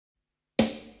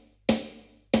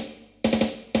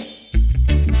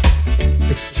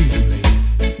Excuse me, lady.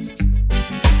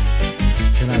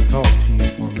 Can I talk to you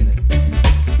for a minute?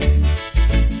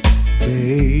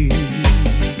 Babe,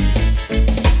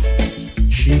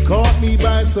 she caught me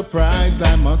by surprise,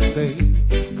 I must say,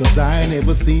 'cause I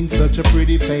never seen such a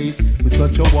pretty face with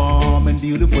such a warm and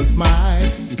beautiful smile.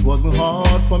 It wasn't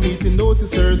hard for me to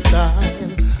notice her style.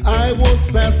 I was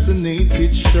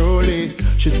fascinated, surely.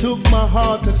 She took my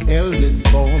heart and held it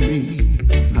for me.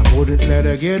 I wouldn't let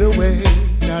her get away,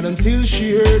 not until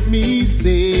she heard me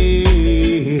say,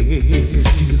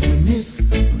 excuse me, miss,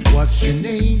 but what's your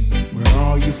name? Where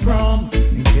are you from?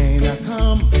 And can I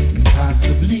come? And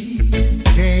possibly,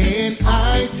 can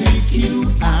I take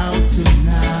you out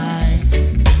tonight?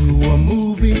 To a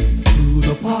movie, to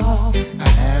the park. I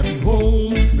have you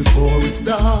home before it's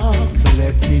dark. So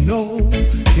let me know,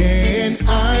 can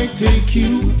I take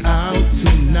you out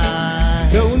tonight?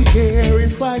 Don't care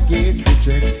if I get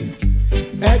rejected,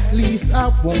 at least I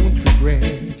won't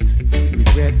regret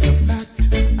the fact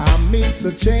I miss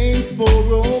a chance for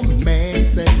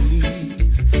romance. At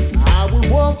least I will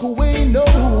walk away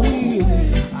knowing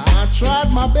I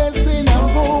tried my best and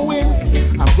I'm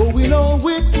going on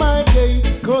with my day,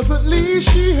 'cause at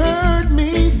least she heard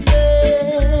me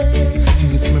say,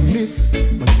 excuse me, miss,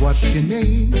 but what's your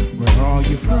name? Where are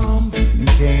you from? And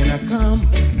can I come?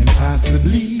 And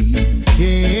possibly,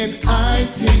 can I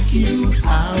take you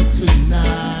out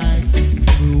tonight?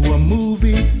 To a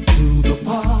movie, to the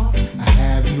park. I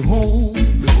have you home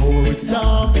before it's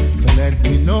dark. So let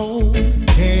me know,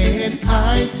 can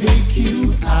I take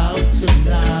you out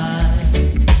tonight?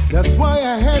 That's why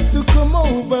I had to come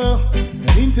over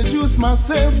and introduce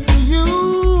myself to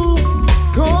you,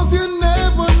 'cause you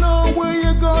never know where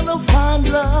you're gonna find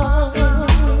love.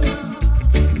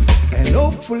 And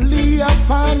hopefully I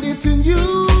find it in you.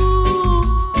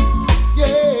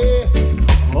 Yeah,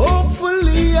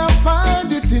 hopefully I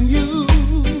find it in you.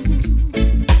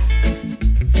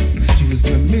 Excuse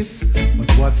me, miss, but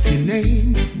what's your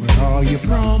name? Where are you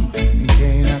from? And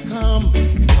can I come?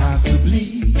 And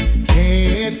possibly,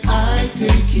 can I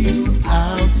take you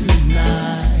out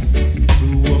tonight? To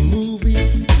a movie,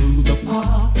 to the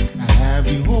park. I have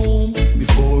you home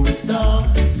before it's dark.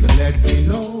 So let me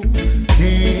know,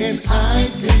 can I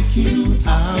take you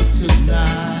out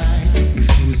tonight?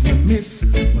 Excuse me, miss,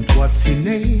 but what's your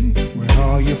name? Where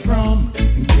are you from?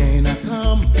 And can I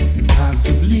come? And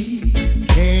possibly,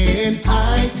 can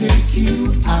I take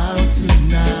you out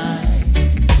tonight?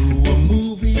 To a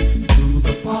movie, to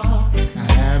the park. I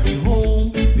have you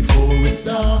home before it's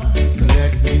dark. So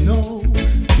let me know,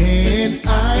 can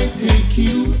I take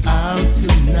you out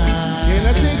tonight? Can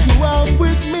I take you out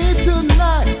with me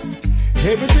tonight?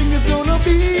 Everything is gonna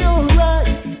be alright.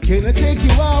 Can I take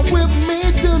you out with me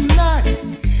tonight?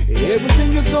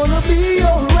 Everything is gonna be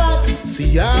alright.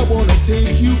 See, I wanna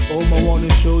take you home. I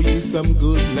wanna show you some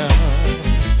good love.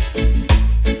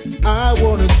 I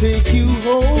wanna take you